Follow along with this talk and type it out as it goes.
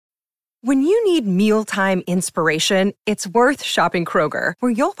When you need mealtime inspiration, it's worth shopping Kroger,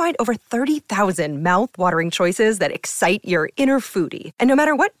 where you'll find over 30,000 mouth-watering choices that excite your inner foodie. And no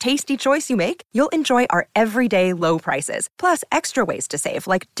matter what tasty choice you make, you'll enjoy our everyday low prices, plus extra ways to save,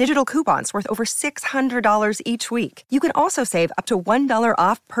 like digital coupons worth over $600 each week. You can also save up to $1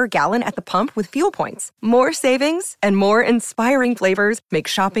 off per gallon at the pump with fuel points. More savings and more inspiring flavors make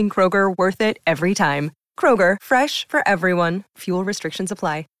shopping Kroger worth it every time. Kroger, fresh for everyone. Fuel restrictions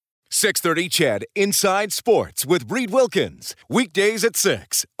apply. 630 CHED Inside Sports with Reed Wilkins. Weekdays at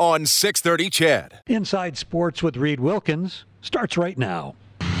 6 on 630 CHED. Inside Sports with Reed Wilkins starts right now.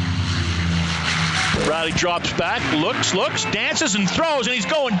 Riley drops back, looks, dances and throws, and he's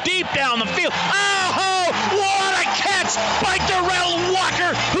going deep down the field. Oh, what a catch by Darrell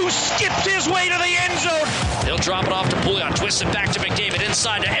Walker, who skipped his way to the end zone. He'll drop it off to Pouillon, twists it back to McDavid,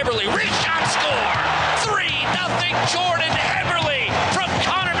 inside to Eberle. Wrist shot, score! 3-0 Jordan Eberle from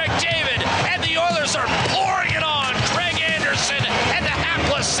Connor McDavid, and the Oilers are pouring it on Craig Anderson and the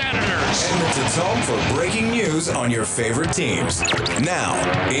hapless Senators. Edmonton's home for breaking news on your favorite teams. Now,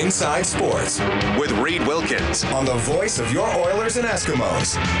 Inside Sports with Reed Wilkins on the voice of your Oilers and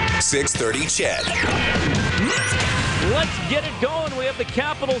Eskimos. 630 CHED. Let's get it going. We have the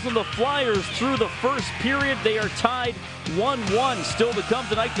Capitals and the Flyers through the first period. They are tied 1-1. Still to come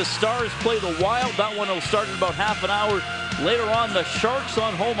tonight, the Stars play the Wild. That one will start in about half an hour. Later on, the Sharks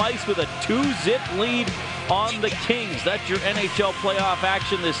on home ice with a 2-zip lead on the Kings. That's your NHL playoff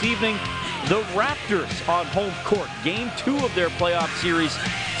action this evening. The Raptors on home court. Game 2 of their playoff series.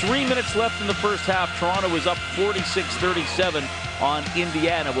 3 minutes left in the first half. Toronto is up 46-37 on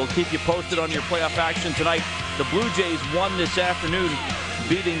Indiana. We'll keep you posted on your playoff action tonight. The Blue Jays won this afternoon,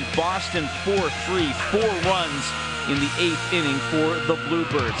 beating Boston 4-3. 4 runs in the 8th inning for the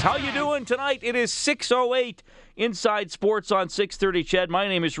Bluebirds. How you doing tonight? It is 6:08 Inside Sports on 630 CHED. My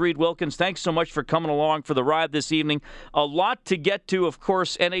name is Reed Wilkins. Thanks so much for coming along for the ride this evening. A lot to get to, of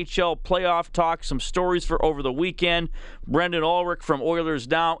course, NHL playoff talk, some stories for over the weekend. Brendan Ulrich from Oilers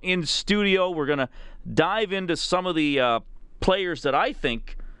Now in studio. We're going to dive into some of the players that I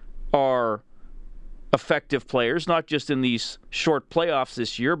think are effective players, not just in these short playoffs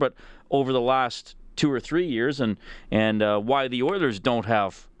this year, but over the last 2 or 3 years, and why the Oilers don't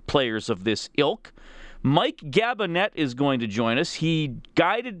have players of this ilk. Mike Gabinet is going to join us. He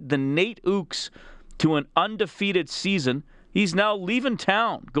guided the Nate Ooks to an undefeated season. He's now leaving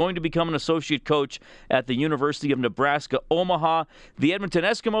town, going to become an associate coach at the University of Nebraska, Omaha. The Edmonton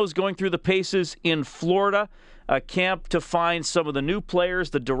Eskimos going through the paces in Florida, a camp to find some of the new players.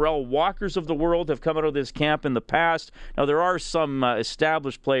 The Darrell Walkers of the world have come out of this camp in the past. Now, there are some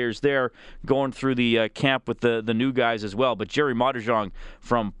established players there going through the camp with the new guys as well. But Jerry Modejong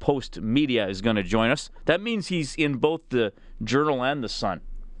from Post Media is going to join us. That means he's in both the Journal and the Sun.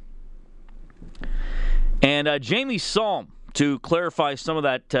 And Jamie Salm, to clarify some of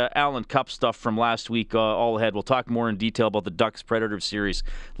that Allen Cup stuff from last week all ahead. We'll talk more in detail about the Ducks-Predators series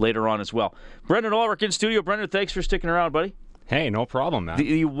later on as well. Brendan Ulrich in studio. Brendan, thanks for sticking around, buddy. Hey, no problem, man.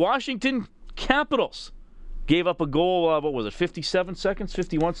 The Washington Capitals gave up a goal, 57 seconds,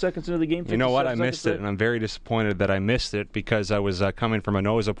 51 seconds into the game? You know what? I missed it, and I'm very disappointed that I missed it because I was coming from a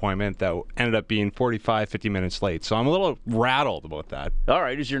nose appointment that ended up being 45, 50 minutes late. So I'm a little rattled about that. All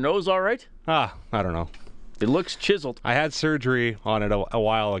right. Is your nose all right? I don't know. It looks chiseled. I had surgery on it a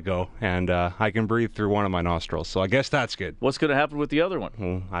while ago, and I can breathe through one of my nostrils, so I guess that's good. What's going to happen with the other one?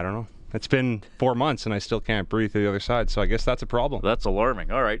 Well, I don't know. It's been 4 months, and I still can't breathe through the other side, so I guess that's a problem. That's alarming.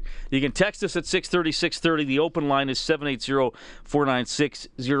 All right. You can text us at 630-630. The open line is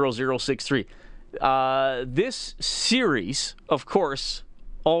 780-496-0063. This series, of course,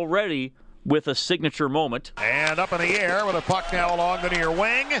 already with a signature moment. And up in the air with a puck now along the near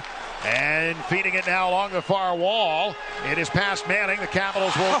wing. And feeding it now along the far wall. It is past Manning. The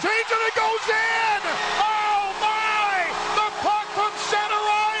Capitals will change it. It goes in! Oh, my! The puck from center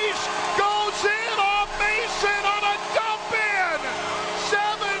ice goes in off Mason on a dump in!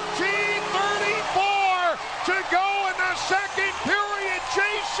 17:34 to go in the second period.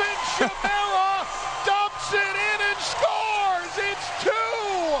 Jason Chimera dumps it in and scores! It's 2-0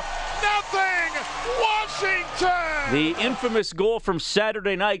 Washington! The infamous goal from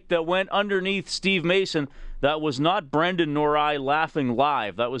Saturday night that went underneath Steve Mason. That was not Brendan nor I laughing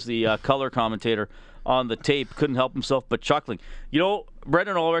live. That was the color commentator on the tape. Couldn't help himself but chuckling. You know,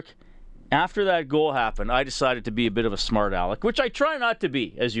 Brendan Ulrich, after that goal happened, I decided to be a bit of a smart aleck, which I try not to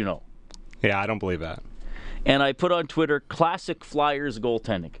be, as you know. Yeah, I don't believe that. And I put on Twitter, classic Flyers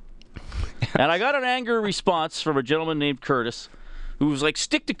goaltending. And I got an angry response from a gentleman named Curtis, who was like,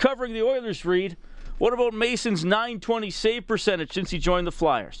 stick to covering the Oilers, Reed. What about Mason's .920 save percentage since he joined the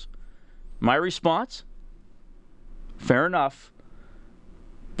Flyers? My response? Fair enough.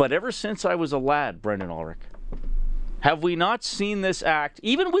 But ever since I was a lad, Brendan Ulrich, have we not seen this act,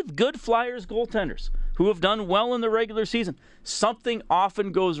 even with good Flyers goaltenders who have done well in the regular season? Something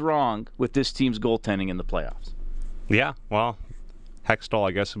often goes wrong with this team's goaltending in the playoffs. Yeah, well, Hextall,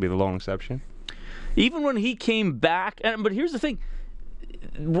 I guess, would be the lone exception. Even when he came back, but here's the thing.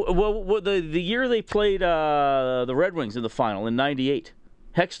 The year they played the Red Wings in the final in '98,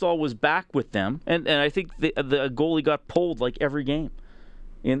 Hextall was back with them, and I think the goalie got pulled like every game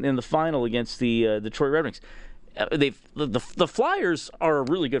in the final against the Detroit Red Wings. The Flyers are a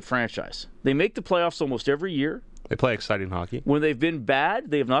really good franchise. They make the playoffs almost every year. They play exciting hockey. When they've been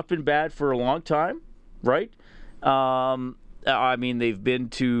bad, they have not been bad for a long time, right? I mean, they've been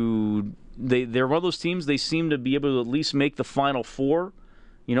to... They're one of those teams, they seem to be able to at least make the Final Four,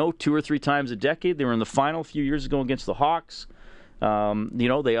 2 or 3 times a decade. They were in the final a few years ago against the Hawks. They were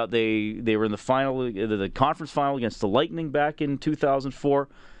in the final, the conference final against the Lightning back in 2004.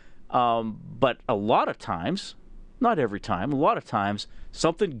 But a lot of times, not every time, a lot of times,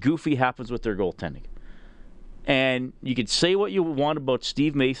 something goofy happens with their goaltending. And you could say what you want about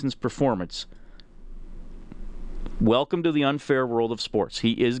Steve Mason's performance. Welcome to the unfair world of sports.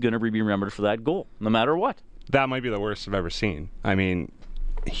 He is going to be remembered for that goal, no matter what. That might be the worst I've ever seen. I mean,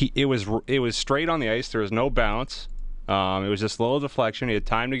 it was straight on the ice. There was no bounce. It was just a little deflection. He had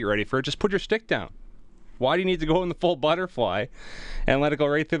time to get ready for it. Just put your stick down. Why do you need to go in the full butterfly and let it go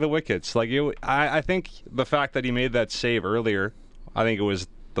right through the wickets? I think the fact that he made that save earlier, I think it was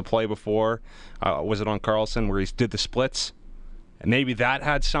the play before, was it on Carlson where he did the splits? And maybe that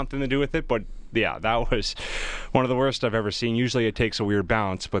had something to do with it, but yeah, that was one of the worst I've ever seen. Usually it takes a weird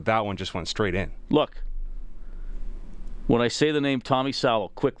bounce, but that one just went straight in. Look, when I say the name Tommy Salo,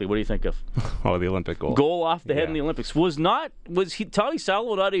 quickly, what do you think of? Oh, the Olympic goal. Goal off the head in the Olympics. Was Tommy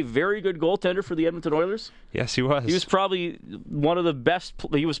Salo not a very good goaltender for the Edmonton Oilers? Yes, he was. He was probably one of the best.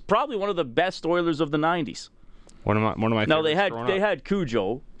 He was probably one of the best Oilers of the '90s. One of my. Now they had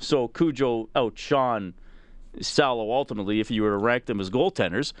Cujo, so Cujo outshone Salo ultimately if you were to rank them as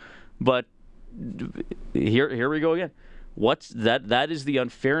goaltenders, but. Here we go again. What's that? That is the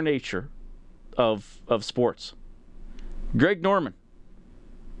unfair nature of sports. Greg Norman.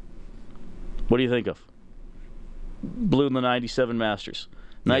 What do you think of? Blew in the '97 Masters.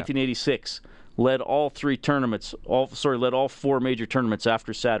 1986 led all 4 major tournaments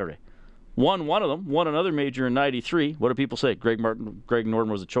after Saturday. Won one of them. Won another major in '93. What do people say? Greg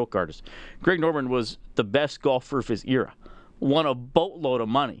Norman was a choke artist. Greg Norman was the best golfer of his era. Won a boatload of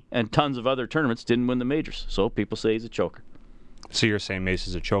money and tons of other tournaments, didn't win the majors. So people say he's a choker. So you're saying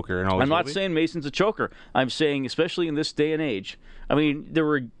Mason's a choker and always I'm not saying Mason's a choker. I'm saying, especially in this day and age, I mean, there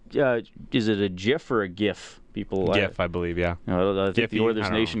were, is it a GIF or a GIF? GIF, I believe, yeah. I think the Oilers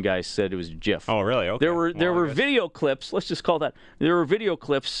Nation guys said it was GIF. Oh, really? Okay. There were video clips, let's just call that, there were video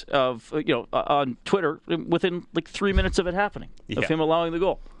clips of, on Twitter within like 3 minutes of it happening, of him allowing the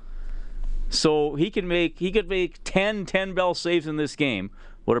goal. So he could make 10 bell saves in this game.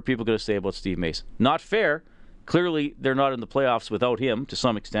 What are people going to say about Steve Mason? Not fair. Clearly, they're not in the playoffs without him to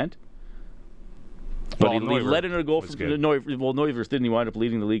some extent. But he led in a goal from Neuvirth. Didn't he wind up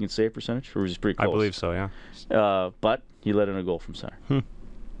leading the league in save percentage? Or was he pretty close? I believe so, yeah. But he led in a goal from center.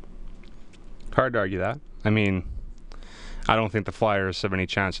 Hard to argue that. I mean, I don't think the Flyers have any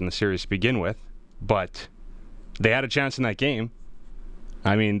chance in the series to begin with, but they had a chance in that game.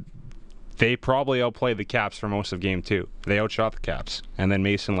 I mean, they probably outplayed the Caps for most of Game 2. They outshot the Caps, and then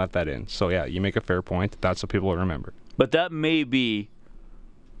Mason let that in. So, yeah, you make a fair point. That's what people will remember. But that may be,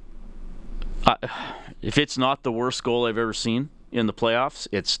 if it's not the worst goal I've ever seen in the playoffs,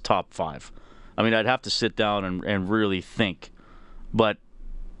 it's top 5. I mean, I'd have to sit down and really think. But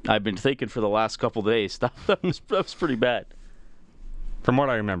I've been thinking for the last couple days. That was pretty bad. From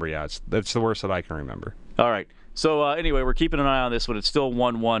what I remember, yeah, it's the worst that I can remember. All right. So, anyway, we're keeping an eye on this one. It's still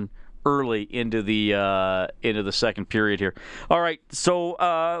 1-1. Early into the second period here. All right,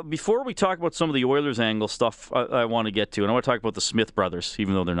 so before we talk about some of the Oilers angle stuff, I want to get to, and I want to talk about the Smith brothers,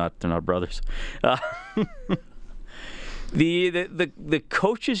 even though they're not brothers. The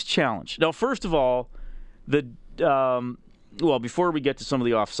coach's challenge. Now, first of all, before we get to some of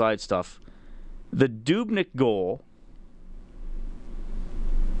the offside stuff, the Dubnyk goal.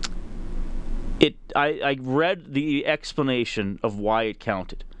 I read the explanation of why it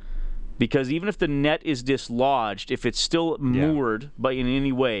counted. Because even if the net is dislodged, if it's still moored in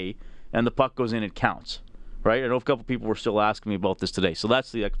any way and the puck goes in, it counts. Right? I know a couple people were still asking me about this today. So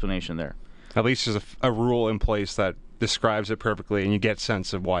that's the explanation there. At least there's a rule in place that describes it perfectly and you get a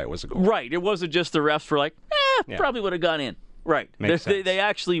sense of why it was a goal. Right. It wasn't just the refs were like, probably would have gone in. Right. Makes sense. They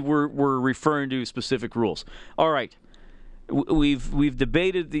actually were referring to specific rules. All right. We've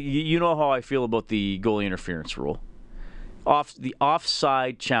debated you know how I feel about the goalie interference rule. The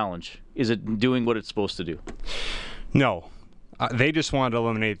offside challenge, is it doing what it's supposed to do? No. They just wanted to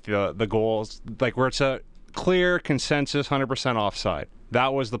eliminate the goals, like where it's a clear consensus 100% offside.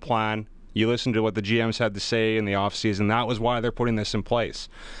 That was the plan. You listened to what the GMs had to say in the offseason. That was why they're putting this in place.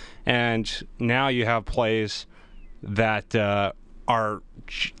 And now you have plays that are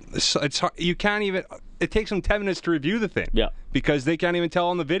it's hard, you can't even. It takes them 10 minutes to review the thing. Yeah. Because they can't even tell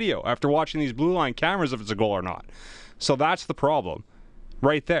on the video after watching these blue line cameras if it's a goal or not. So that's the problem,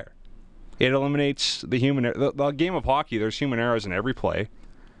 right there. It eliminates the human. The game of hockey. There's human errors in every play.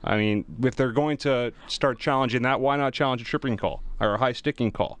 I mean, if they're going to start challenging that, why not challenge a tripping call or a high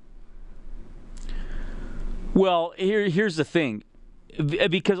sticking call? Well, here's the thing,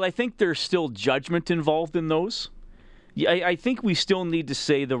 because I think there's still judgment involved in those. I think we still need to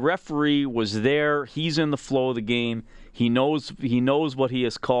say the referee was there. He's in the flow of the game. He knows what he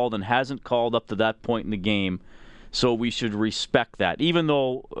has called and hasn't called up to that point in the game. So we should respect that, even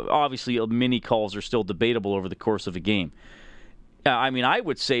though obviously many calls are still debatable over the course of a game. I mean, I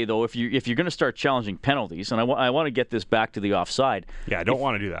would say though, if you're going to start challenging penalties, and I want to get this back to the offside. Yeah, I don't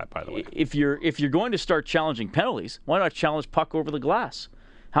want to do that, by the way. If you're going to start challenging penalties, why not challenge puck over the glass?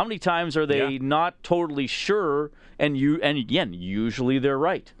 How many times are they not totally sure? And again, usually they're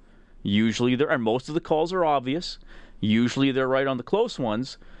right. And most of the calls are obvious. Usually they're right on the close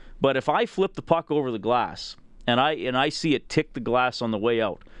ones. But if I flip the puck over the glass and I see it tick the glass on the way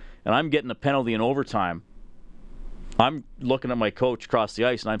out, and I'm getting a penalty in overtime, I'm looking at my coach across the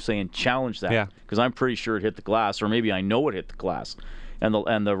ice and I'm saying challenge that, because I'm pretty sure it hit the glass, or maybe I know it hit the glass, and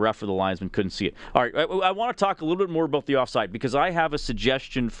the ref or the linesman couldn't see it. All right, I want to talk a little bit more about the offside, because I have a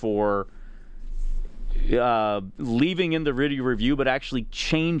suggestion for leaving in the video review but actually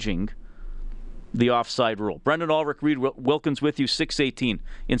changing the offside rule. Brendan Ulrich, Reed Wilkins with you, 6:18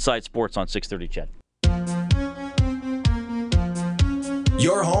 Inside Sports on 630 CHED.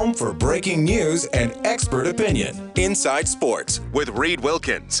 Your home for breaking news and expert opinion. Inside Sports with Reed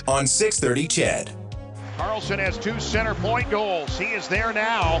Wilkins on 630 CHED. Carlson has 2 center point goals. He is there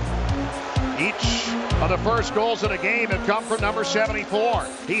now. Each of the first goals of the game have come from number 74.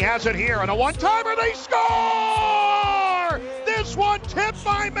 He has it here, and a one-timer, they score! This one tipped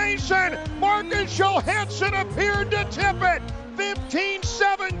by Mason. Marcus Johansson appeared to tip it.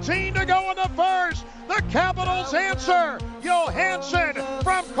 15-17 to go in the first. The Capitals answer. Johansson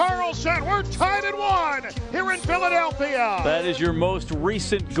from Carlson. We're tied at 1 here in Philadelphia. That is your most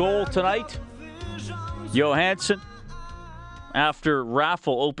recent goal tonight. Johansson, after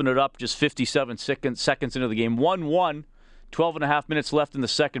Raffle opened it up just 57 seconds into the game. 1-1, 12 and a half minutes left in the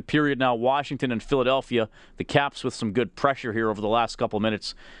second period. Now Washington and Philadelphia, the Caps with some good pressure here over the last couple of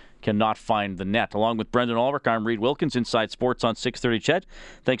minutes, cannot find the net. Along with Brendan Ulrich, I'm Reed Wilkins, Inside Sports on 630 CHED.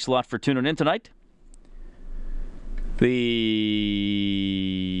 Thanks a lot for tuning in tonight. The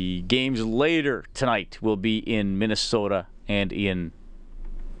games later tonight will be in Minnesota and in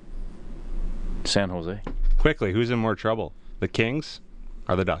San Jose. Quickly, who's in more trouble? The Kings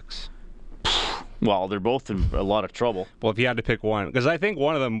or the Ducks? Well, they're both in a lot of trouble. Well, if you had to pick one, because I think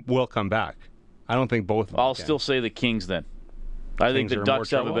one of them will come back. I don't think both of them I'll can. still say the Kings then. I think the Ducks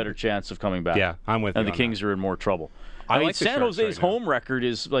have a better chance of coming back. Yeah, I'm with you. And the Kings are in more trouble. I mean, like the San Sharks Jose's right now. home record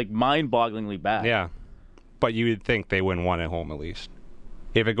is like mind-bogglingly bad. Yeah, but you would think they win one at home at least.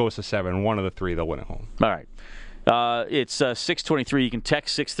 If it goes to 7, one of the 3 they'll win at home. All right. It's 6:23. You can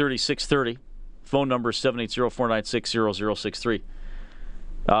text 630-630. Phone number is 780-496-0063.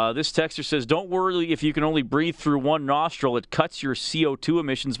 This texter says, don't worry if you can only breathe through one nostril. It cuts your CO2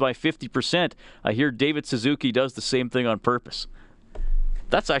 emissions by 50%. I hear David Suzuki does the same thing on purpose.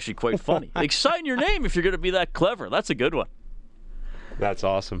 That's actually quite funny. Like, sign your name if you're going to be that clever. That's a good one. That's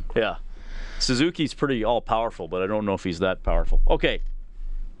awesome. Yeah. Suzuki's pretty all-powerful, but I don't know if he's that powerful. Okay.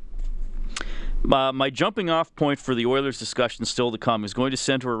 My jumping off point for the Oilers discussion still to come is going to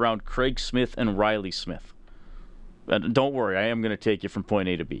center around Craig Smith and Riley Smith. And don't worry, I am going to take you from point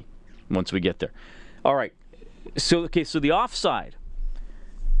A to B once we get there. All right. So the offside.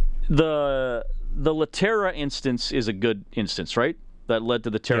 The Laterra instance is a good instance, right? That led to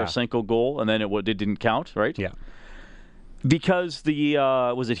the Tarasenko goal, and then it didn't count, right? Yeah. Because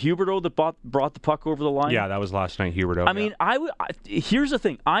was it Huberdeau that brought the puck over the line? Yeah, that was last night, Huberdeau. I mean, here's the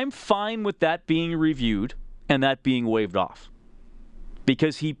thing. I'm fine with that being reviewed and that being waved off.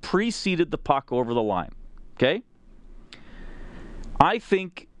 Because he preceded the puck over the line. Okay? I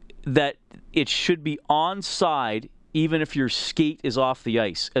think that it should be onside even if your skate is off the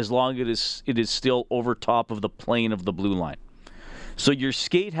ice, as long as it is still over top of the plane of the blue line. So your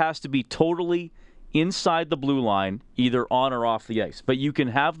skate has to be totally inside the blue line, either on or off the ice. But you can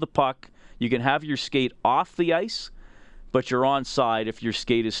have the puck, you can have your skate off the ice, but you're onside if your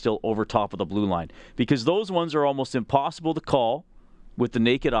skate is still over top of the blue line. Because those ones are almost impossible to call with the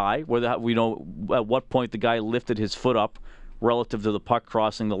naked eye, where we know at what point the guy lifted his foot up relative to the puck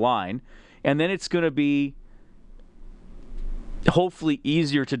crossing the line. And then it's going to be hopefully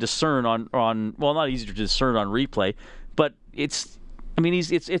easier to discern on not easier to discern on replay, but it's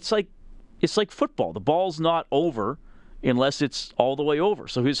like football. The ball's not over unless it's all the way over.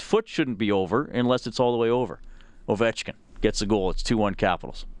 So his foot shouldn't be over unless it's all the way over. Ovechkin gets a goal. It's 2-1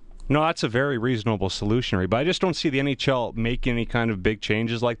 Capitals. No, that's a very reasonable solution, but I just don't see the NHL making any kind of big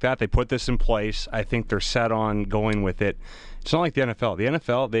changes like that. They put this in place. I think they're set on going with it. It's not like the NFL. The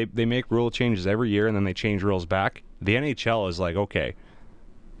NFL, they make rule changes every year, and then they change rules back. The NHL is like, okay,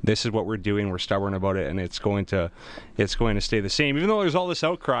 this is what we're doing. We're stubborn about it, and it's going to stay the same. Even though there's all this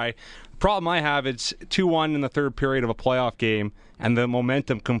outcry, the problem I have, it's 2-1 in the third period of a playoff game, and the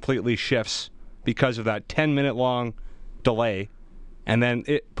momentum completely shifts because of that 10-minute long delay. And then,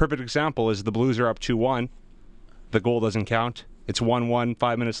 perfect example is the Blues are up 2-1. The goal doesn't count. It's 1-1,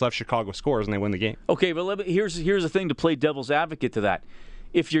 5 minutes left. Chicago scores, and they win the game. Okay, but here's the thing to play devil's advocate to that.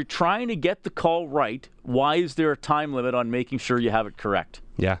 If you're trying to get the call right, why is there a time limit on making sure you have it correct?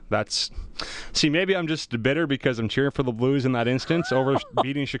 Yeah, see, maybe I'm just bitter because I'm cheering for the Blues in that instance over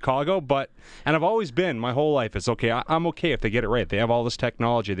beating Chicago, and I've always been, my whole life, it's okay. I'm okay if they get it right. They have all this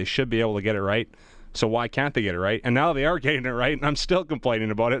technology. They should be able to get it right. So why can't they get it right? And now they are getting it right, and I'm still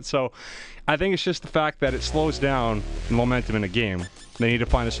complaining about it. So I think it's just the fact that it slows down the momentum in a game. They need to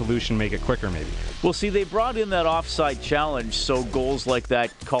find a solution, make it quicker maybe. Well, see, they brought in that offside challenge, so goals like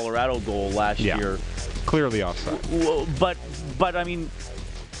that Colorado goal last year. Clearly offside. Well, but I mean,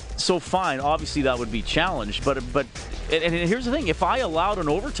 so fine, obviously that would be challenged. But and here's the thing, if I allowed an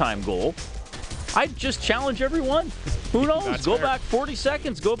overtime goal, I'd just challenge everyone. Who knows? Go back 40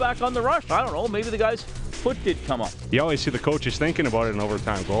 seconds. Go back on the rush. I don't know. Maybe the guy's foot did come up. You always see the coaches thinking about it in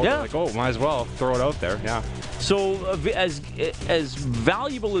overtime goal. Yeah. They're like, oh, might as well throw it out there. Yeah. So as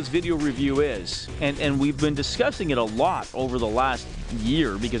valuable as video review is, and we've been discussing it a lot over the last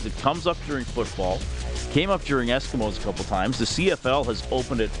year because it comes up during football, came up during Eskimos a couple times. The CFL has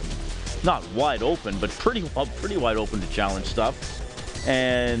opened it, not wide open, but pretty wide open to challenge stuff.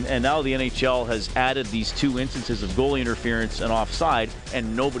 And now the NHL has added these two instances of goalie interference and offside,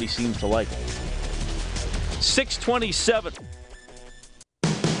 and nobody seems to like it. 6:27.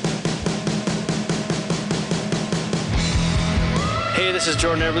 Hey, this is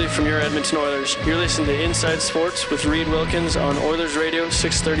Jordan Eberle from your Edmonton Oilers. You're listening to Inside Sports with Reed Wilkins on Oilers Radio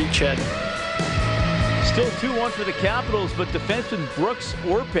 630 CHED. Still 2-1 for the Capitals, but defenseman Brooks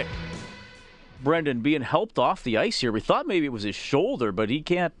Orpik, Brendan, being helped off the ice here. We thought maybe it was his shoulder, but he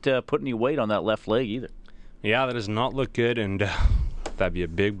can't put any weight on that left leg either. Yeah, that does not look good, and that'd be a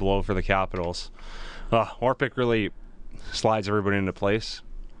big blow for the Capitals. Orpik really slides everybody into place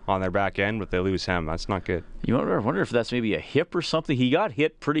on their back end, but they lose him. That's not good. You wonder if that's maybe a hip or something. He got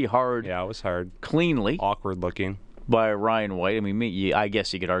hit pretty hard. Yeah, it was hard. Cleanly. Awkward looking. By Ryan White. I mean, I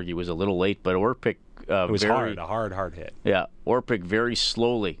guess you could argue it was a little late, but Orpik... it was hard, a hard hit. Yeah, Orpik very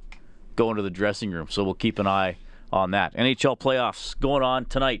slowly going to the dressing room, so we'll keep an eye on that. NHL playoffs going on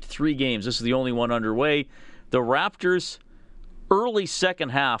tonight. 3 games. This is the only one underway. The Raptors, early second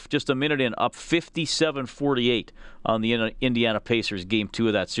half, just a minute in, up 57-48 on the Indiana Pacers, game 2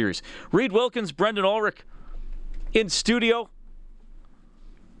 of that series. Reed Wilkins, Brendan Ulrich in studio.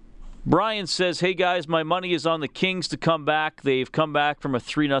 Brian says, hey guys, my money is on the Kings to come back. They've come back from a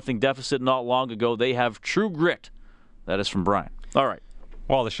 3-0 deficit not long ago. They have true grit. That is from Brian. All right.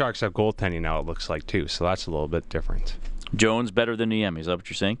 Well, the Sharks have goaltending now, it looks like, too, so that's a little bit different. Jones better than Niemi, is that what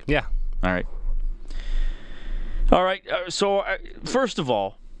you're saying? Yeah. All right. So, first of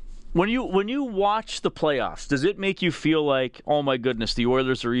all, when you watch the playoffs, does it make you feel like, oh my goodness, the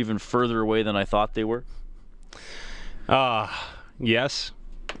Oilers are even further away than I thought they were? Yes.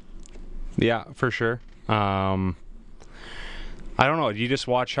 Yeah, for sure. I don't know. You just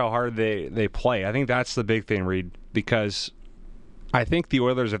watch how hard they play. I think that's the big thing, Reed, because I think the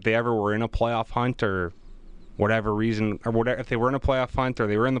Oilers, if they ever were in a playoff hunt or whatever reason, or whatever, if they were in a playoff hunt or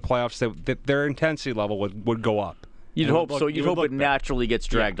they were in the playoffs, their intensity level would go up. You'd hope so. You'd hope it naturally gets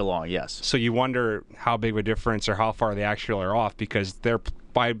dragged along, yes. So you wonder how big of a difference or how far they actually are off, because they're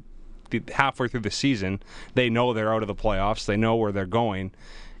by halfway through the season, they know they're out of the playoffs. They know where they're going,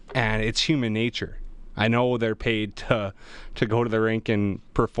 and it's human nature. I know they're paid to go to the rink and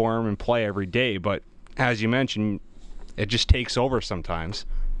perform and play every day, but as you mentioned, it just takes over sometimes,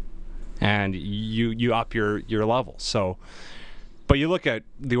 and you up your level. So, But you look at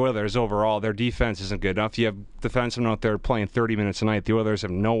the Oilers overall, their defense isn't good enough. You have defensemen out there playing 30 minutes a night. The Oilers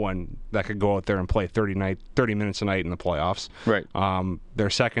have no one that could go out there and play 30 minutes a night in the playoffs. Right. Their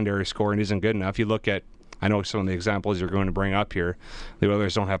secondary scoring isn't good enough. You look at, I know some of the examples you're going to bring up here, the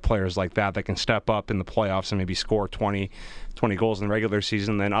Oilers don't have players like that can step up in the playoffs and maybe score 20 goals in the regular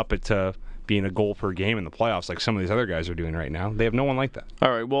season, then up it to being a goal per game in the playoffs like some of these other guys are doing right now. They have no one like that.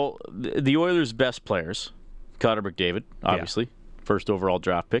 All right, well, the Oilers' best players, Connor McDavid, obviously, first overall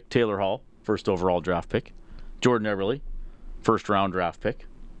draft pick. Taylor Hall, first overall draft pick. Jordan Eberle, first round draft pick,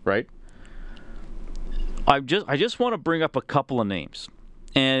 right? I just want to bring up a couple of names.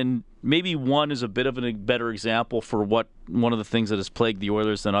 And maybe one is a bit of a better example for what one of the things that has plagued the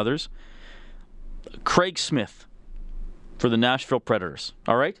Oilers than others. Craig Smith for the Nashville Predators.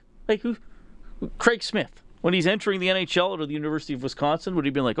 All right? Like who? Craig Smith. When he's entering the NHL or the University of Wisconsin, would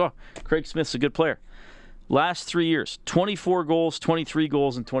he be like, oh, Craig Smith's a good player? Last 3 years, 24 goals, 23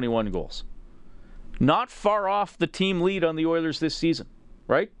 goals, and 21 goals. Not far off the team lead on the Oilers this season,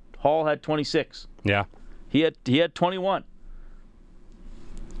 right? Hall had 26. Yeah. He had 21.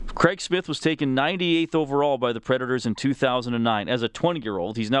 Craig Smith was taken 98th overall by the Predators in 2009 as a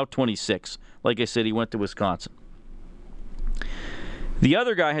 20-year-old. He's now 26. Like I said, he went to Wisconsin. The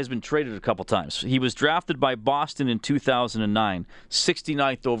other guy has been traded a couple times. He was drafted by Boston in 2009,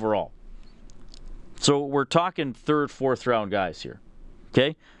 69th overall. So we're talking third, fourth round guys here.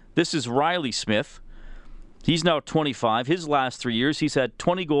 Okay? This is Riley Smith. He's now 25. His last 3 years, he's had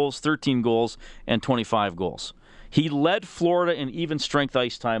 20 goals, 13 goals, and 25 goals. He led Florida in even strength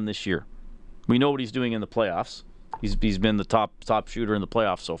ice time this year. We know what he's doing in the playoffs. He's been the top shooter in the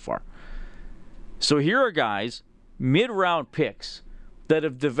playoffs so far. So here are guys, mid-round picks, that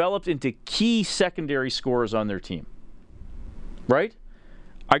have developed into key secondary scorers on their team. Right?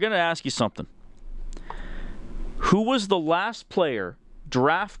 I'm going to ask you something. Who was the last player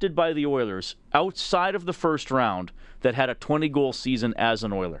drafted by the Oilers outside of the first round that had a 20-goal season as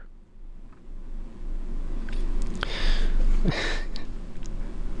an Oiler?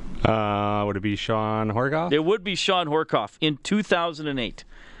 Would it be Sean Horkoff? It would be Sean Horkoff in 2008.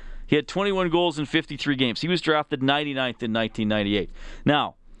 He had 21 goals in 53 games. He was drafted 99th in 1998.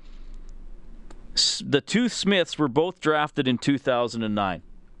 Now, the two Smiths were both drafted in 2009.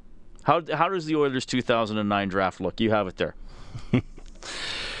 How does the Oilers' 2009 draft look? You have it there.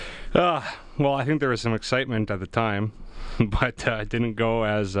 Well, I think there was some excitement at the time, but it didn't go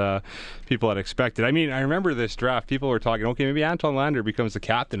as people had expected. I mean, I remember this draft. People were talking, okay, maybe Anton Lander becomes the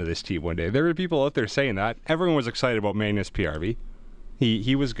captain of this team one day. There were people out there saying that. Everyone was excited about Magnus PRV.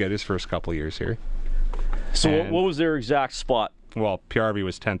 He was good his first couple of years here. So what was their exact spot? Well, PRV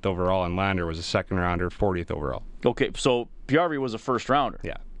was 10th overall, and Lander was a second rounder, 40th overall. Okay, so PRV was a first rounder.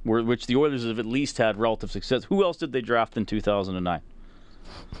 Yeah. Which the Oilers have at least had relative success. Who else did they draft in 2009?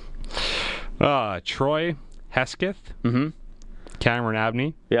 Troy Hesketh. Mm-hmm. Cameron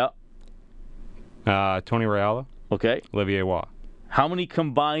Abney. Yeah. Tony Rayala. Okay. Olivier Waugh. How many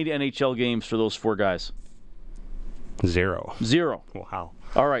combined NHL games for those four guys? 0. Wow.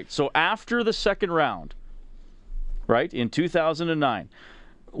 All right, so after the second round, right, in 2009,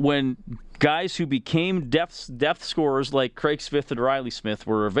 when guys who became depth scorers like Craig Smith and Riley Smith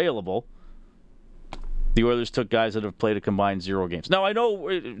were available, the Oilers took guys that have played a combined 0 games. Now, I know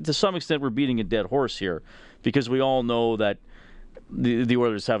to some extent we're beating a dead horse here because we all know that the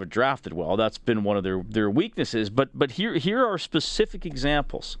Oilers haven't drafted well. That's been one of their weaknesses. But here are specific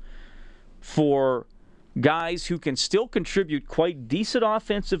examples for guys who can still contribute quite decent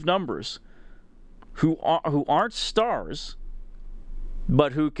offensive numbers, who aren't stars,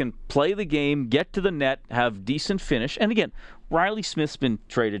 but who can play the game, get to the net, have decent finish. And again, Riley Smith's been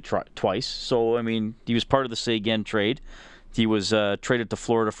traded twice. So, I mean, he was part of the Seguin trade. He was traded to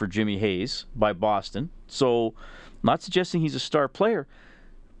Florida for Jimmy Hayes by Boston. So, I'm not suggesting he's a star player.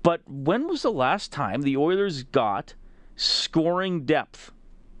 But when was the last time the Oilers got scoring depth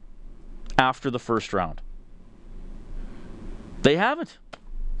after the first round? They haven't.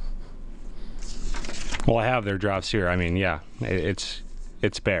 Well, I have their drafts here. I mean, yeah, it's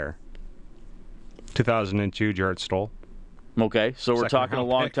bare. 2002, Jarrett Stoll. Okay, so we're talking a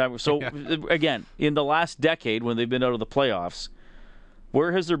long time. So, again, in the last decade, when they've been out of the playoffs,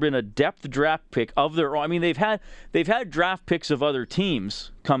 where has there been a depth draft pick of their own? I mean, they've had draft picks of other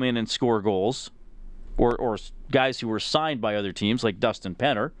teams come in and score goals, or guys who were signed by other teams, like Dustin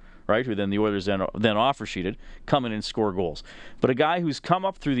Penner, right, who then the Oilers then offer sheeted, come in and score goals. But a guy who's come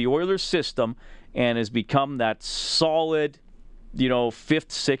up through the Oilers system and has become that solid, 5th,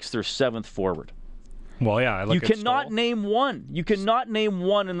 6th, or 7th forward. Well, yeah, I look at cannot Stoll. Name one. You cannot name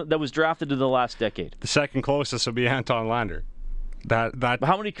one that was drafted in the last decade. The second closest would be Anton Lander.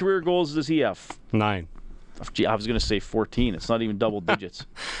 How many career goals does he have? 9. Gee, I was going to say 14. It's not even double digits.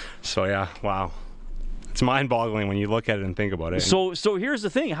 So yeah, wow. It's mind-boggling when you look at it and think about it. So here's the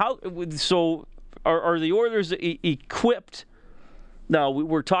thing. Are the Oilers equipped? Now,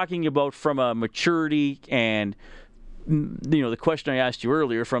 we're talking about from a maturity and, the question I asked you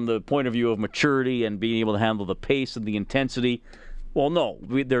earlier, from the point of view of maturity and being able to handle the pace and the intensity. Well, no,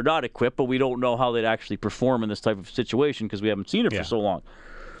 they're not equipped, but we don't know how they'd actually perform in this type of situation because we haven't seen it for so long.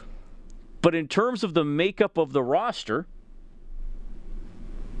 But in terms of the makeup of the roster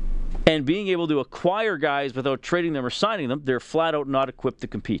and being able to acquire guys without trading them or signing them, they're flat out not equipped to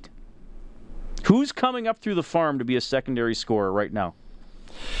compete. Who's coming up through the farm to be a secondary scorer right now?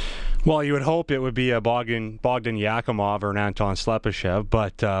 Well, you would hope it would be a Bogdan Yakimov or an Anton Slepyshev,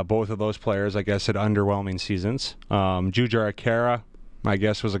 but both of those players, I guess, had underwhelming seasons. Jujhar Khaira, I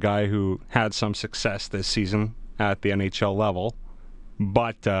guess, was a guy who had some success this season at the NHL level,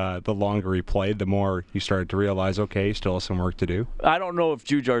 but the longer he played, the more you started to realize, okay, he still has some work to do. I don't know if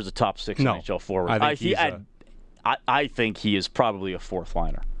Jujhar's a top 6 NHL forward. I think he is probably a fourth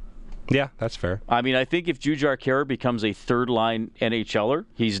liner. Yeah, that's fair. I mean, I think if Jujhar Khaira becomes a third-line NHLer,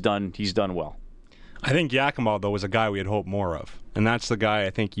 he's done well. I think Yakimov, though, was a guy we had hoped more of. And that's the guy I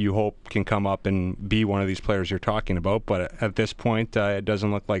think you hope can come up and be one of these players you're talking about. But at this point, it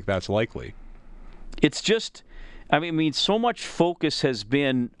doesn't look like that's likely. It's just, I mean, so much focus has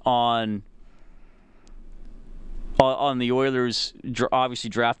been on the Oilers obviously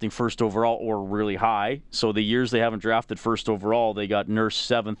drafting first overall or really high. So the years they haven't drafted first overall, they got Nurse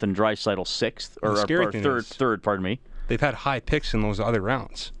 7th and Draisaitl 6th, or third, pardon me. They've had high picks in those other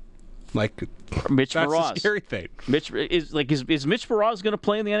rounds. Like Mitch that's Moroz. The scary thing. Is Mitch Moroz going to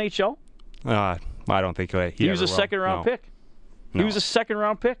play in the NHL? I don't think he was a second-round pick. No. He was a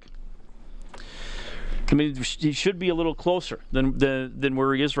second-round pick. I mean, he should be a little closer than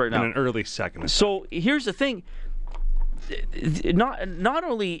where he is right now. In an early second. So here's the thing. Not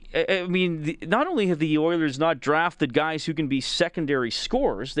only have the Oilers not drafted guys who can be secondary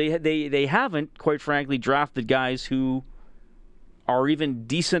scorers, they haven't, quite frankly, drafted guys who are even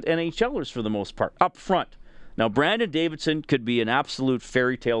decent NHLers for the most part up front. Now, Brandon Davidson could be an absolute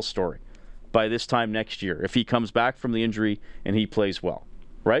fairy tale story by this time next year if he comes back from the injury and he plays well,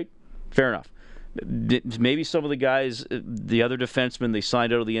 right? Fair enough. Maybe some of the guys, the other defensemen they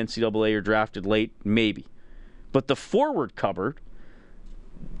signed out of the NCAA or drafted late, maybe. But the forward cupboard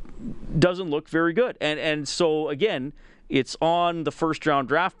doesn't look very good. And so, again, it's on the first-round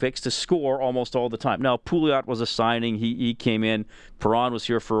draft picks to score almost all the time. Now, Pouliot was a signing. He came in. Perron was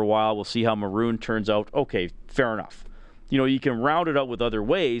here for a while. We'll see how Maroon turns out. Okay, fair enough. You can round it out with other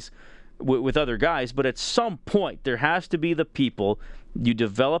ways, with other guys, but at some point there has to be the people you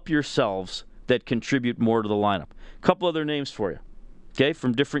develop yourselves that contribute more to the lineup. A couple other names for you. Okay,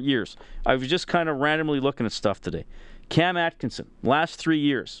 from different years. I was just kind of randomly looking at stuff today. Cam Atkinson, last 3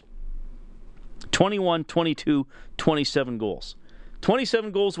 years, 21, 22, 27 goals.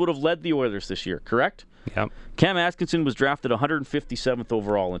 27 goals would have led the Oilers this year, correct? Yep. Cam Atkinson was drafted 157th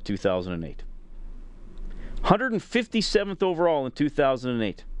overall in 2008. 157th overall in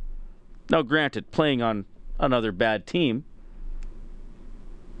 2008. Now, granted, playing on another bad team.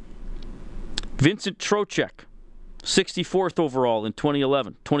 Vincent Trocheck, 64th overall in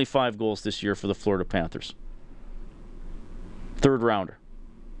 2011. 25 goals this year for the Florida Panthers. Third rounder.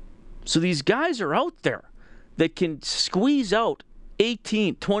 So these guys are out there that can squeeze out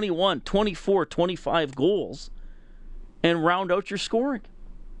 18, 21, 24, 25 goals and round out your scoring.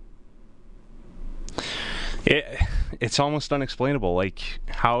 It's almost unexplainable. Like,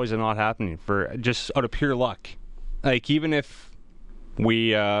 how is it not happening? For just out of pure luck. Like, even if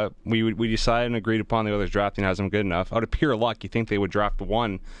we decided and agreed upon the Oilers drafting hasn't been good enough, out of pure luck, you think they would draft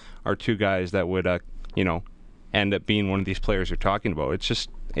one or two guys that would, end up being one of these players you're talking about.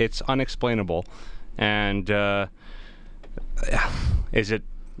 It's unexplainable. And is it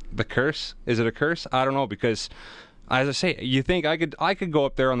the curse? Is it a curse? I don't know, because as I say, you think I could go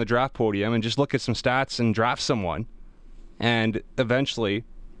up there on the draft podium and just look at some stats and draft someone, and eventually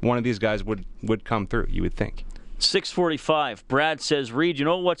one of these guys would come through, you would think. 6:45. Brad says, Reed, you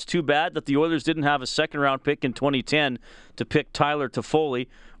know what's too bad? That the Oilers didn't have a second-round pick in 2010 to pick Tyler Toffoli,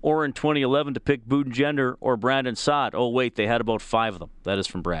 or in 2011 to pick Boudin or Brandon Saad. Oh, wait, they had about 5 of them. That is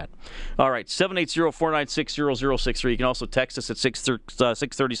from Brad. All right, 780-496-0063. You can also text us at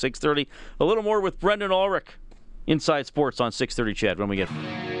 630-630. A little more with Brendan Ulrich. Inside Sports on 630 CHED when we get...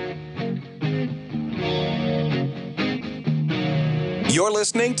 You're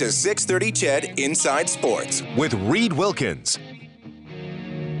listening to 630 CHED Inside Sports with Reed Wilkins.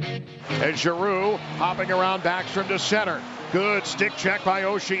 And Giroux hopping around Backstrom to center. Good stick check by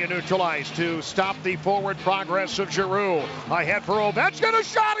Oshie and neutralized to stop the forward progress of Giroux. Ahead for Ovechkin, a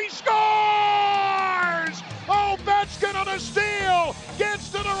shot, he scores! Ovechkin on a steal, gets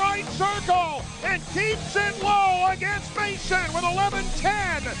to the right circle, and keeps it low against Mason with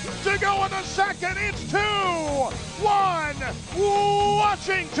 11:10 to go in the second. It's 2-1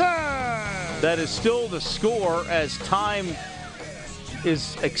 Washington! That is still the score as time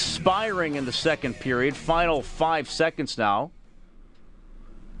is expiring in the second period. Final 5 seconds now.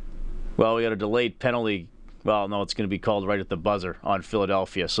 Well, we had a delayed penalty. Well, no, it's going to be called right at the buzzer on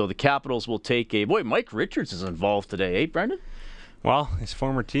Philadelphia. So the Capitals will take a... Boy, Mike Richards is involved today, eh, Brendan? Well, his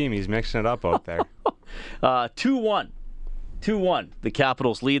former team, he's mixing it up out there. 2-1. 2-1. The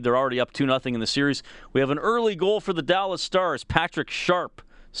Capitals lead. They're already up 2-0 in the series. We have an early goal for the Dallas Stars. Patrick Sharp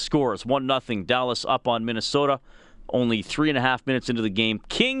scores 1-0. Dallas up on Minnesota. Only 3.5 minutes into the game.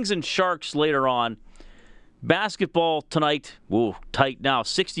 Kings and Sharks later on. Basketball tonight, tight now.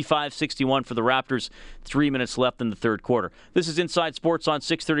 65-61 for the Raptors. 3 minutes left in the third quarter. This is Inside Sports on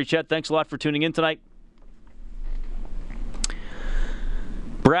 630 Chet. Thanks a lot for tuning in tonight.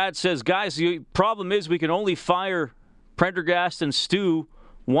 Brad says, guys, the problem is we can only fire Prendergast and Stu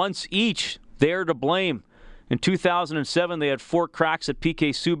once each. They're to blame. In 2007, they had 4 cracks at PK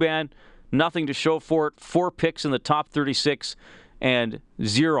Subban. Nothing to show for it. 4 picks in the top 36 and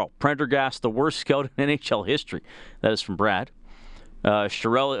 0. Prendergast, the worst scout in NHL history. That is from Brad.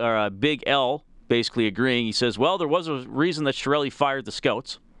 Big L basically agreeing. He says, well, there was a reason that Chiarelli fired the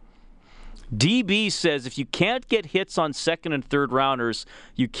scouts. DB says, if you can't get hits on second and third rounders,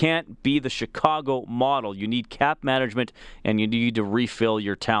 you can't be the Chicago model. You need cap management, and you need to refill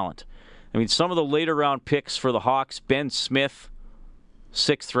your talent. I mean, some of the later round picks for the Hawks, Ben Smith,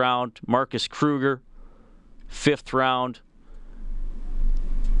 6th round, Marcus Kruger, 5th round,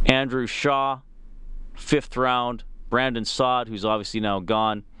 Andrew Shaw, 5th round, Brandon Saad, who's obviously now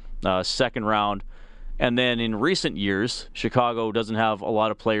gone, 2nd round. And then in recent years, Chicago doesn't have a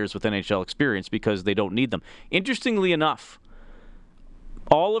lot of players with NHL experience because they don't need them. Interestingly enough,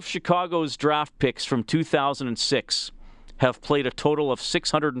 all of Chicago's draft picks from 2006 have played a total of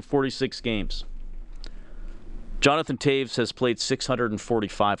 646 games. Jonathan Toews has played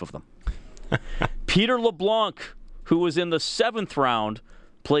 645 of them. Peter LeBlanc, who was in the 7th round,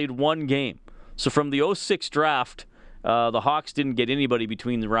 played 1 game. So from the 06 draft, the Hawks didn't get anybody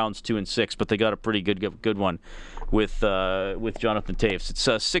between the rounds 2 and 6, but they got a pretty good one with Jonathan Toews. It's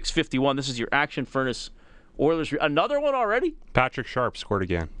 6:51. This is your Action Furnace Oilers. Another one already? Patrick Sharp scored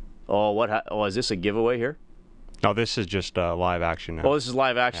again. Oh, is this a giveaway here? No, this is just live action now. Oh, this is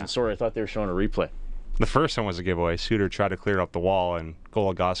live action. Yeah. Sorry, I thought they were showing a replay. The first one was a giveaway. Suter tried to clear up the wall, and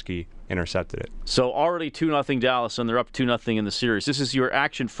Goligoski intercepted it. So already 2-0 Dallas, and they're up 2-0 in the series. This is your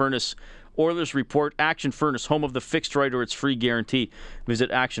Action Furnace Oilers Report. Action Furnace, home of the fixed right or its free guarantee. Visit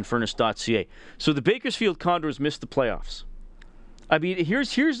actionfurnace.ca. So the Bakersfield Condors missed the playoffs. I mean,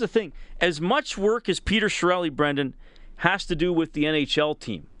 here's the thing. As much work as Peter Chiarelli, Brendan, has to do with the NHL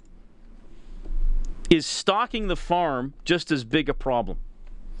team, is stocking the farm just as big a problem?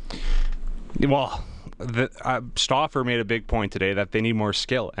 Well, Stauffer made a big point today that they need more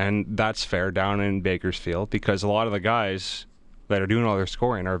skill, and that's fair down in Bakersfield because a lot of the guys that are doing all their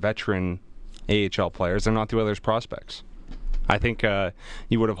scoring are veteran AHL players. They're not the Oilers' prospects. I think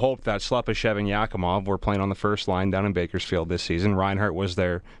you would have hoped that Slepyshev and Yakimov were playing on the first line down in Bakersfield this season. Reinhart was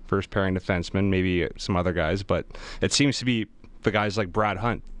their first pairing defenseman, maybe some other guys, but it seems to be the guys like Brad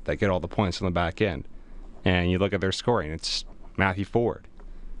Hunt that get all the points on the back end. And you look at their scoring, it's Matthew Ford.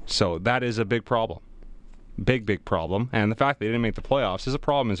 So that is a big problem. Big problem. And the fact they didn't make the playoffs is a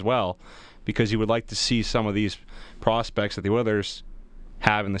problem as well, because you would like to see some of these prospects that the Oilers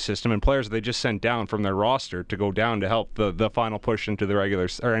have in the system and players that they just sent down from their roster to go down to help the final push into the regular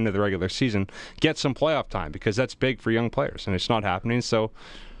or end of the regular season get some playoff time, because that's big for young players, and it's not happening. So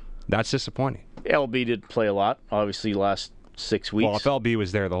that's disappointing. LB did play a lot, obviously, last 6 weeks. Well, if LB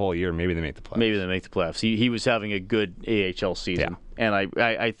was there the whole year, maybe they make the playoffs. He was having a good AHL season. Yeah. And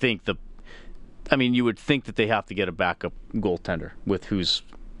I think you would think that they have to get a backup goaltender with who's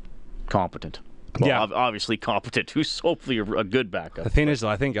competent. Well, yeah, obviously competent. Who's hopefully a good backup. The thing is, though,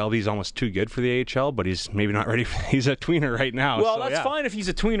 I think LB's almost too good for the AHL, but he's maybe not ready. He's a tweener right now. Well, that's fine if he's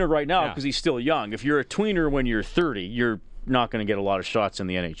a tweener right now because he's still young. If you're a tweener when you're 30, you're not going to get a lot of shots in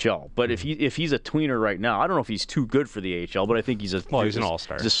the NHL. But if he's a tweener right now, I don't know if he's too good for the AHL, but I think he's an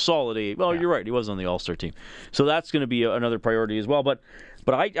all-star. He's a solid AHL. Well, you're right. He was on the all-star team. So that's going to be another priority as well. But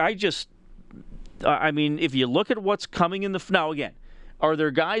if you look at what's coming in now again, are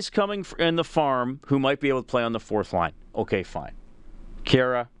there guys coming in the farm who might be able to play on the fourth line? Okay, fine.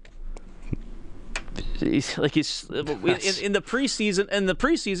 Kara, He's like in the preseason. In the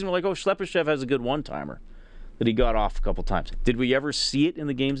preseason, we're like, oh, Slepyshev has a good one-timer that he got off a couple times. Did we ever see it in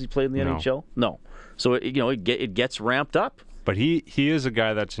the games he played in the NHL? No. So it gets ramped up. But he is a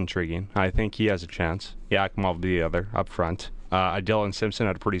guy that's intriguing. I think he has a chance. Yakimov will be the other up front. Dylan Simpson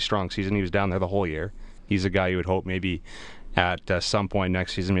had a pretty strong season. He was down there the whole year. He's a guy you would hope maybe at some point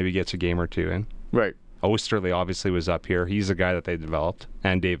next season maybe gets a game or two in. Right. Osterley obviously was up here. He's a guy that they developed,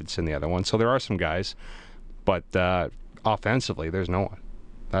 and Davidson the other one. So there are some guys, but offensively there's no one.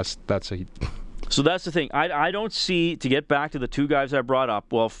 That's a. So that's the thing. I don't see, to get back to the two guys I brought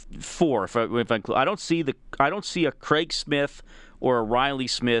up. Well, four. If I include, I don't see a Craig Smith or a Riley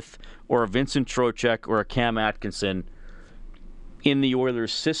Smith or a Vincent Trocheck or a Cam Atkinson in the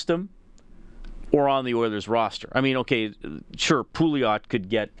Oilers system or on the Oilers roster. I mean, okay, sure, Pouliot could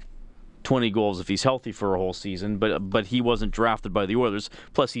get 20 goals if he's healthy for a whole season, but he wasn't drafted by the Oilers.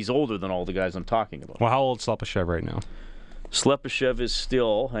 Plus, he's older than all the guys I'm talking about. Well, how old is Slepyshev right now? Slepyshev is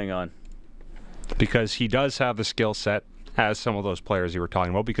still, hang on. Because he does have the skill set as some of those players you were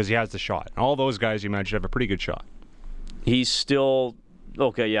talking about, because he has the shot. All those guys you mentioned have a pretty good shot. He's still,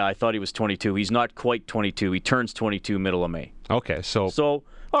 okay, yeah, I thought he was 22. He's not quite 22. He turns 22 middle of May. Okay, so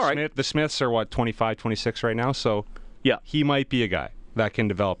all right. The Smiths are, 25, 26 right now? So yeah, he might be a guy that can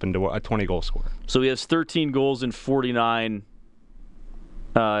develop into a 20-goal scorer. So he has 13 goals in 49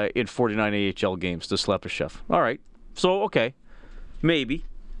 AHL games to Slepyshev. All right. So, okay. Maybe,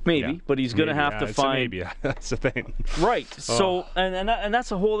 yeah. But he's going to have to find. Maybe, that's the thing. Right. So, and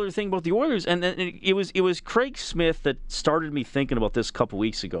that's a whole other thing about the Oilers. And it was Craig Smith that started me thinking about this a couple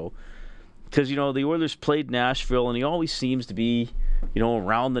weeks ago, because the Oilers played Nashville, and he always seems to be,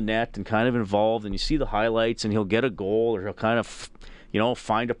 around the net and kind of involved. And you see the highlights, and he'll get a goal, or he'll kind of,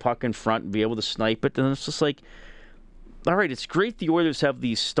 find a puck in front and be able to snipe it. And it's just like, all right, it's great the Oilers have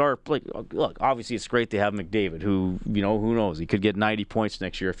these look, obviously it's great they have McDavid, who, who knows, he could get 90 points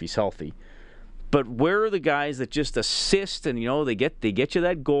next year if he's healthy. But where are the guys that just assist and, they get you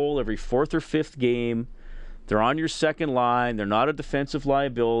that goal every fourth or fifth game? They're on your second line. They're not a defensive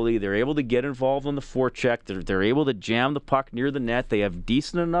liability. They're able to get involved on the forecheck. They're able to jam the puck near the net. They have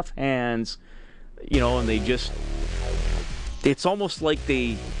decent enough hands, and they just, it's almost like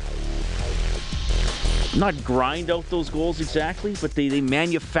they not grind out those goals exactly, but they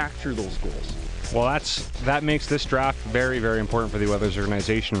manufacture those goals. Well, that makes this draft very, very important for the Oilers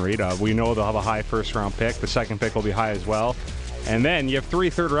organization, Reed. We know they'll have a high first-round pick. The second pick will be high as well. And then you have 3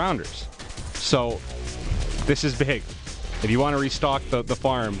 third-rounders. So this is big. If you want to restock the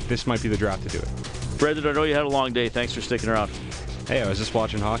farm, this might be the draft to do it. Brendan, I know you had a long day. Thanks for sticking around. Hey, I was just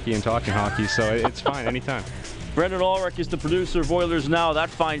watching hockey and talking hockey, so it's fine anytime. Brendan Ulrich is the producer of Oilers Now. That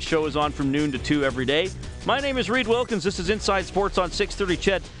fine show is on from noon to 2 every day. My name is Reed Wilkins. This is Inside Sports on 630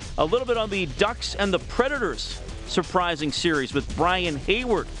 CHED. A little bit on the Ducks and the Predators surprising series with Brian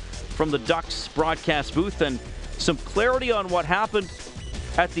Hayward from the Ducks broadcast booth, and some clarity on what happened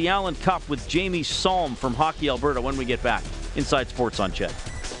at the Allen Cup with Jamie Salm from Hockey Alberta when we get back. Inside Sports on CHED.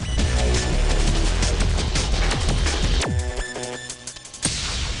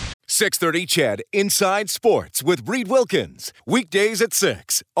 .630 CHED Inside Sports with Reed Wilkins. Weekdays at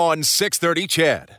 6 on 630 CHED.